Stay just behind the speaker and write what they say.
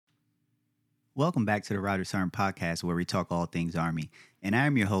Welcome back to the Roger Sarn podcast where we talk all things Army. And I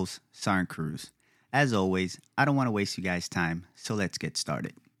am your host, Sarn Cruz. As always, I don't want to waste you guys' time, so let's get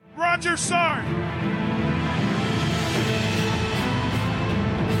started. Roger Sarn!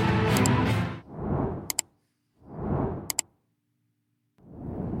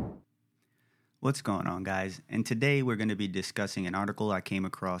 What's going on, guys? And today we're going to be discussing an article I came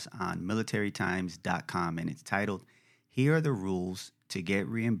across on militarytimes.com, and it's titled, "Here are the rules to get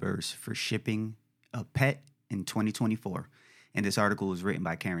reimbursed for shipping a pet in 2024. And this article was written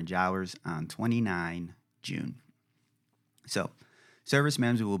by Karen Jowers on 29 June. So, service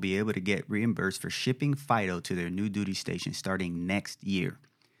members will be able to get reimbursed for shipping Fido to their new duty station starting next year.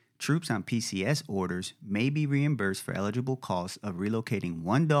 Troops on PCS orders may be reimbursed for eligible costs of relocating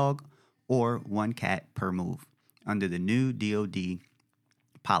one dog or one cat per move under the new DoD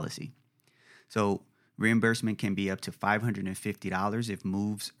policy. So, reimbursement can be up to $550 if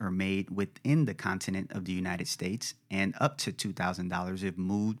moves are made within the continent of the United States and up to $2,000 if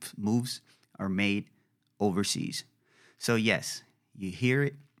moves are made overseas. So yes, you hear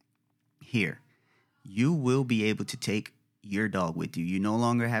it here. You will be able to take your dog with you. You no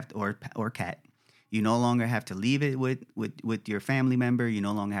longer have to, or cat. You no longer have to leave it with your family member. You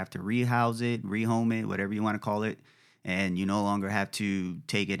no longer have to rehouse it, rehome it, whatever you want to call it. And you no longer have to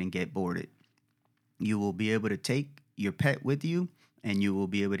take it and get boarded. You will be able to take your pet with you, and you will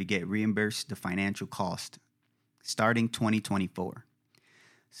be able to get reimbursed the financial cost starting 2024.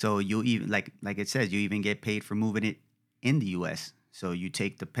 So you'll even, like it says, you even get paid for moving it in the U.S. So you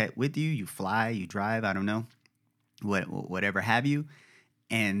take the pet with you, you fly, you drive, I don't know, whatever have you,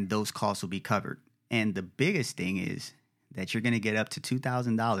 and those costs will be covered. And the biggest thing is that you're going to get up to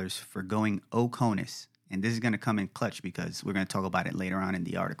 $2,000 for going OCONUS. And this is going to come in clutch because we're going to talk about it later on in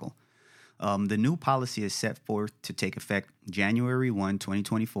the article. The new policy is set forth to take effect January 1,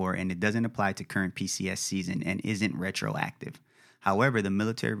 2024, and it doesn't apply to current PCS season and isn't retroactive. However, the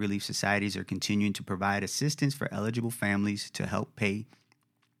military relief societies are continuing to provide assistance for eligible families to help pay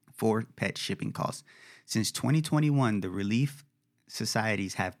for pet shipping costs. Since 2021, the relief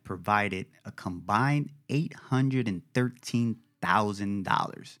societies have provided a combined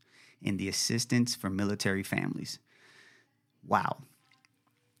 $813,000 in the assistance for military families. Wow.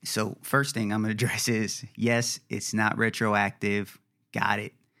 So first thing I'm going to address is, yes, it's not retroactive. Got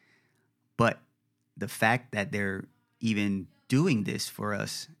it. But the fact that they're even doing this for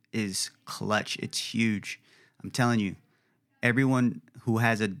us is clutch. It's huge. I'm telling you, everyone who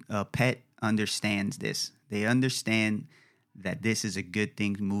has a pet understands this. They understand that this is a good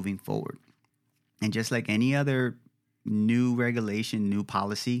thing moving forward. And just like any other new regulation, new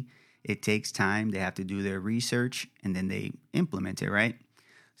policy, it takes time. They have to do their research and then they implement it, right?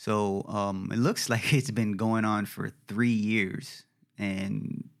 So it looks like it's been going on for 3 years,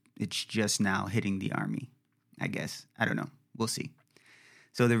 and it's just now hitting the Army, I guess. I don't know. We'll see.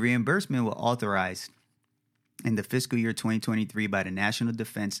 So the reimbursement will authorize in the fiscal year 2023 by the National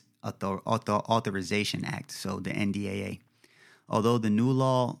Defense Authorization Act, so the NDAA. Although the new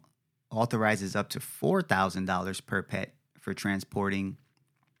law authorizes up to $4,000 per pet for transporting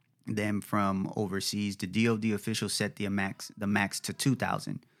them from overseas, the DoD officials set the max to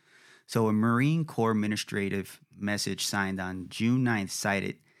 $2,000. So a Marine Corps administrative message signed on June 9th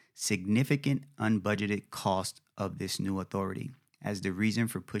cited significant unbudgeted cost of this new authority as the reason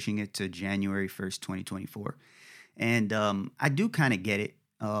for pushing it to January 1st, 2024. And I do kind of get it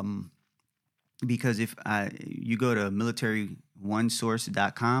because if you go to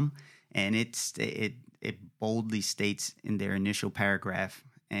militaryonesource.com and it boldly states in their initial paragraph,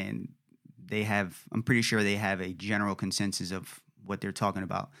 and I'm pretty sure they have a general consensus of what they're talking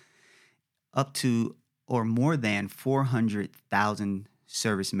about. Up to or more than 400,000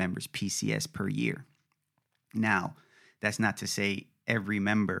 service members PCS per year. Now, that's not to say every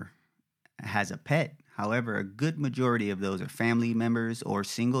member has a pet. However, a good majority of those are family members or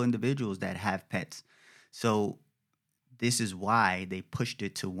single individuals that have pets. So this is why they pushed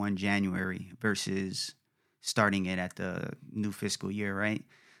it to 1 January versus starting it at the new fiscal year, right?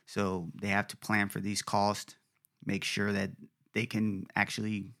 So they have to plan for these costs, make sure that they can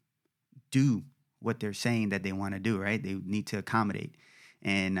actually do what they're saying that they want to do, right? They need to accommodate.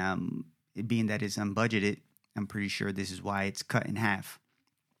 And it being that it's unbudgeted, I'm pretty sure this is why it's cut in half.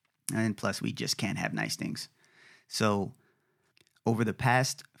 And plus, we just can't have nice things. So over the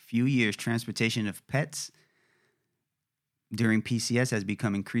past few years, transportation of pets during PCS has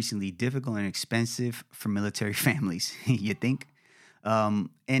become increasingly difficult and expensive for military families, you think?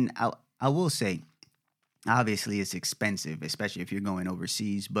 And I will say, obviously, it's expensive, especially if you're going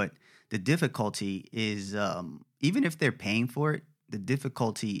overseas. But the difficulty is, even if they're paying for it, the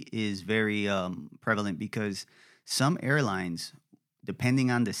difficulty is very prevalent because some airlines,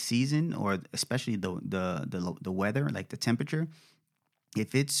 depending on the season or especially the weather, like the temperature,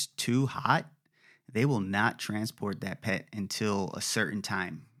 if it's too hot, they will not transport that pet until a certain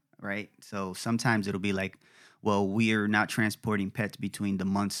time, right? So sometimes it'll be like, well, we're not transporting pets between the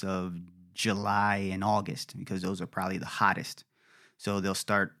months of July and August because those are probably the hottest. So they'll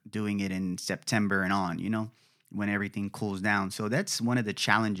start doing it in September and on, when everything cools down. So that's one of the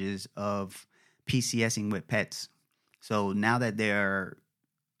challenges of PCSing with pets. So now that they're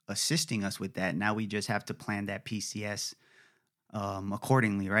assisting us with that, now we just have to plan that PCS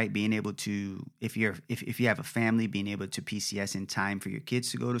accordingly, right? Being able to, if you have a family, being able to PCS in time for your kids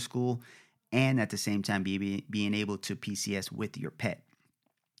to go to school, and at the same time being able to PCS with your pet.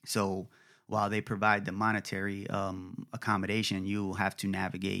 So while they provide the monetary accommodation, you will have to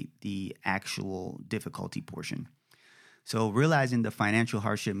navigate the actual difficulty portion. So realizing the financial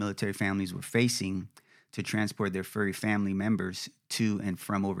hardship military families were facing to transport their furry family members to and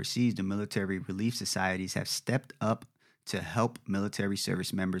from overseas, the military relief societies have stepped up to help military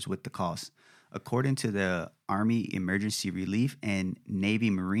service members with the cost. According to the Army Emergency Relief and Navy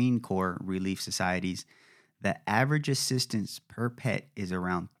Marine Corps Relief Societies, the average assistance per pet is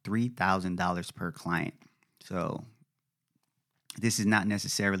around $3,000 per client. So this is not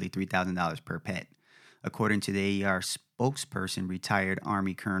necessarily $3,000 per pet. According to the AER spokesperson, retired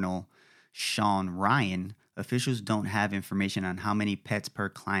Army Colonel Sean Ryan, officials don't have information on how many pets per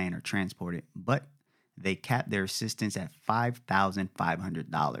client are transported, but they cap their assistance at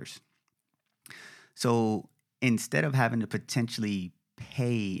 $5,500. So instead of having to potentially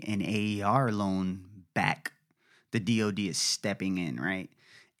pay an AER loan back, the DoD is stepping in, right?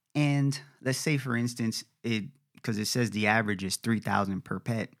 And let's say, for instance, because it says the average is $3,000 per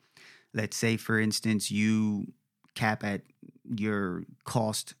pet. Let's say, for instance, you cap at your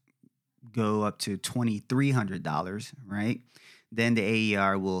cost go up to $2,300, right? Then the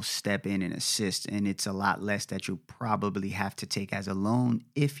AER will step in and assist, and it's a lot less that you'll probably have to take as a loan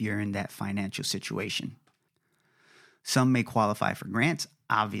if you're in that financial situation. Some may qualify for grants,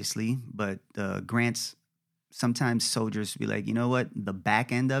 obviously, but the grants, sometimes soldiers be like, you know what, the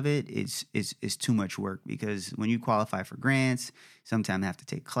back end of it is too much work, because when you qualify for grants, sometimes you have to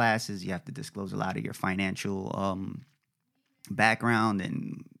take classes, you have to disclose a lot of your financial background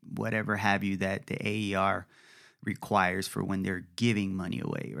and whatever have you that the AER requires for when they're giving money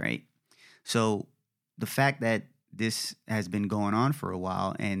away, right? So the fact that this has been going on for a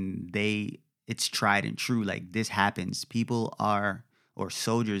while and it's tried and true, like this happens,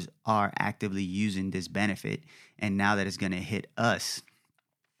 soldiers are actively using this benefit, and now that it's going to hit us,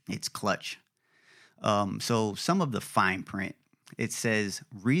 it's clutch. So some of the fine print, it says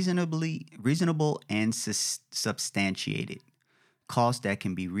reasonable and substantiated. Costs that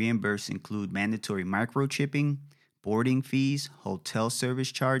can be reimbursed include mandatory microchipping, boarding fees, hotel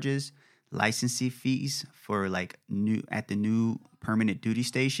service charges, licensing fees for at the new permanent duty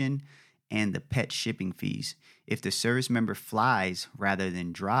station, and the pet shipping fees. If the service member flies rather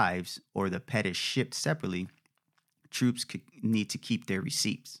than drives, or the pet is shipped separately, troops need to keep their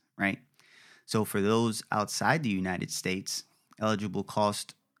receipts, right? So for those outside the United States, eligible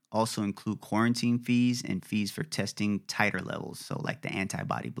costs also include quarantine fees and fees for testing titer levels, so like the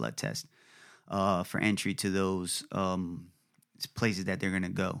antibody blood test, for entry to those places that they're going to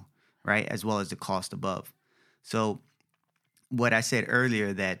go, right, as well as the cost above. So what I said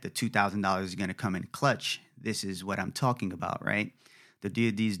earlier, that the $2,000 is going to come in clutch, this is what I'm talking about, right? The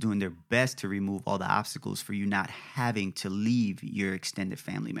DoD is doing their best to remove all the obstacles for you not having to leave your extended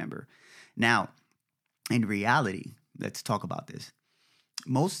family member. Now, in reality, let's talk about this.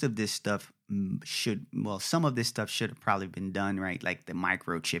 Most of this stuff some of this stuff should have probably been done, right? Like the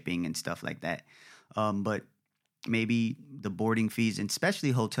microchipping and stuff like that. But maybe the boarding fees, and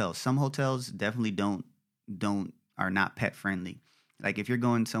especially hotels. Some hotels definitely are not pet friendly. Like if you're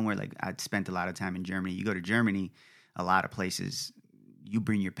going somewhere, like I spent a lot of time in Germany. You go to Germany, a lot of places, you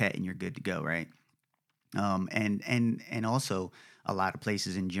bring your pet and you're good to go, right? And also a lot of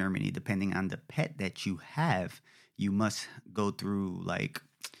places in Germany, depending on the pet that you have, you must go through like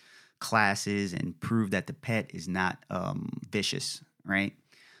classes and prove that the pet is not vicious, right?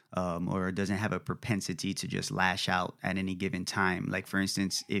 Or doesn't have a propensity to just lash out at any given time. Like for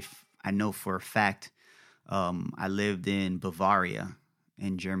instance, if I know for a fact, I lived in Bavaria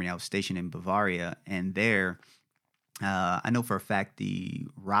in Germany. I was stationed in Bavaria, and there, I know for a fact the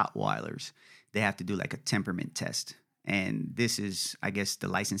Rottweilers, they have to do like a temperament test. And this is, I guess, the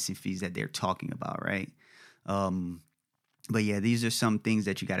licensing fees that they're talking about, right? But yeah, these are some things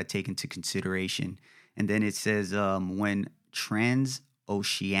that you got to take into consideration. And then it says when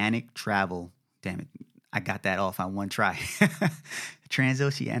transoceanic travel. Damn it, I got that off on one try.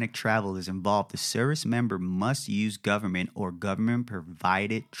 Transoceanic travel is involved. The service member must use government or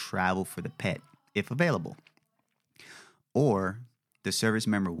government-provided travel for the pet, if available. Or the service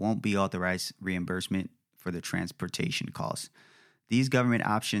member won't be authorized reimbursement for the transportation costs. These government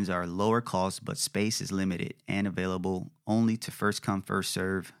options are lower cost, but space is limited and available only to first come, first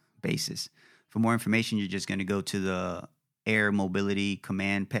serve basis. For more information, you're just going to go to the Air Mobility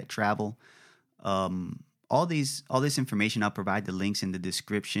Command Pet Travel. All this information, I'll provide the links in the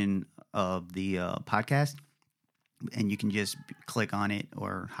description of the podcast, and you can just click on it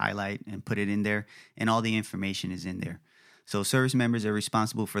or highlight and put it in there, and all the information is in there. So service members are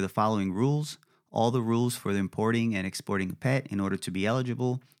responsible for the following rules. All the rules for the importing and exporting a pet in order to be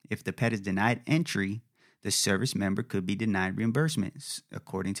eligible. If the pet is denied entry, the service member could be denied reimbursement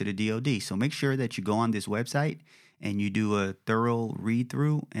according to the DOD. So make sure that you go on this website and you do a thorough read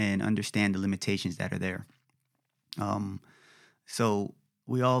through and understand the limitations that are there. So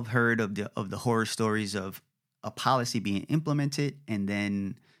we all have heard of the horror stories of a policy being implemented and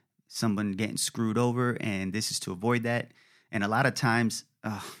then someone getting screwed over, and this is to avoid that. And a lot of times,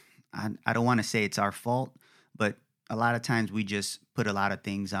 I don't want to say it's our fault, but a lot of times we just put a lot of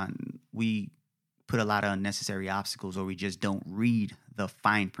things on. We put a lot of unnecessary obstacles, or we just don't read the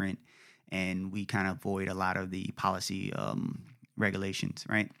fine print, and we kind of avoid a lot of the policy regulations,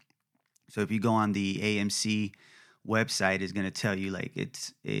 right? So if you go on the AMC website, it's going to tell you, like,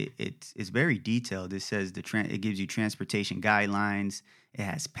 it's very detailed. It says it gives you transportation guidelines. It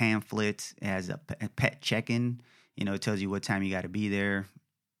has pamphlets. It has a pet check-in. You know, it tells you what time you got to be there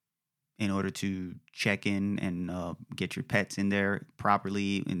in order to check in and get your pets in there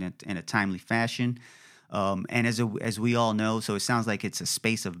properly in a timely fashion. And as we all know, so it sounds like it's a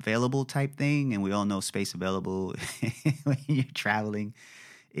space available type thing, and we all know space available when you're traveling,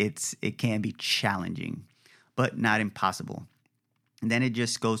 it can be challenging, but not impossible. And then it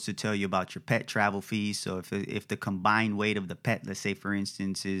just goes to tell you about your pet travel fees. So if the combined weight of the pet, let's say for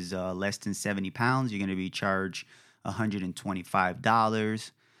instance, is less than 70 pounds, you're going to be charged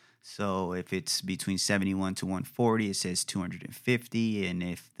 $125. So if it's between 71 to 140, it says 250. And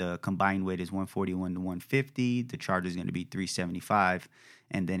if the combined weight is 141 to 150, the charge is going to be 375.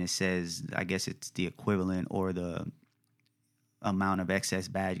 And then it says, I guess it's the equivalent or the amount of excess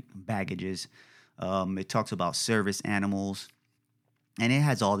baggages. It talks about service animals, and it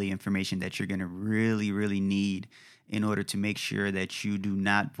has all the information that you're going to really, really need in order to make sure that you do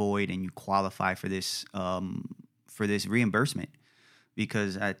not void and you qualify for this reimbursement.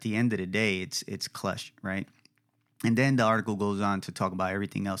 Because at the end of the day, it's clutch, right? And then the article goes on to talk about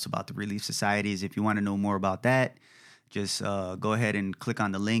everything else about the relief societies. If you want to know more about that, just go ahead and click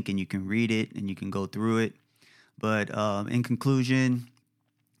on the link and you can read it and you can go through it. But in conclusion,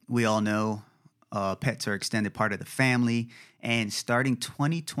 we all know pets are extended part of the family. And starting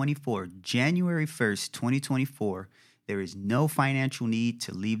 2024, January 1st, 2024, there is no financial need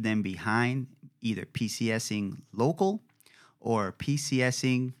to leave them behind, either PCSing local or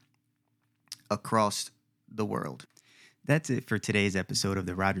PCSing across the world. That's it for today's episode of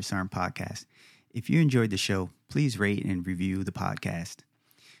the Roger Sarn Podcast. If you enjoyed the show, please rate and review the podcast.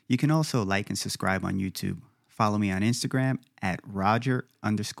 You can also like and subscribe on YouTube. Follow me on Instagram at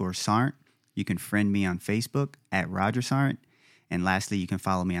Roger_Sarn. You can friend me on Facebook at Roger Sarn. And lastly, you can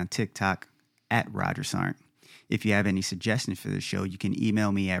follow me on TikTok at Roger Sarn. If you have any suggestions for the show, you can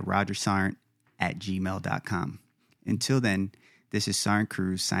email me at rogersarn@gmail.com. Until then, this is Sarn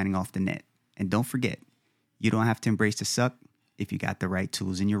Cruz signing off the net. And don't forget, you don't have to embrace the suck if you got the right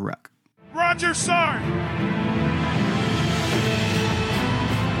tools in your ruck. Roger Sarn!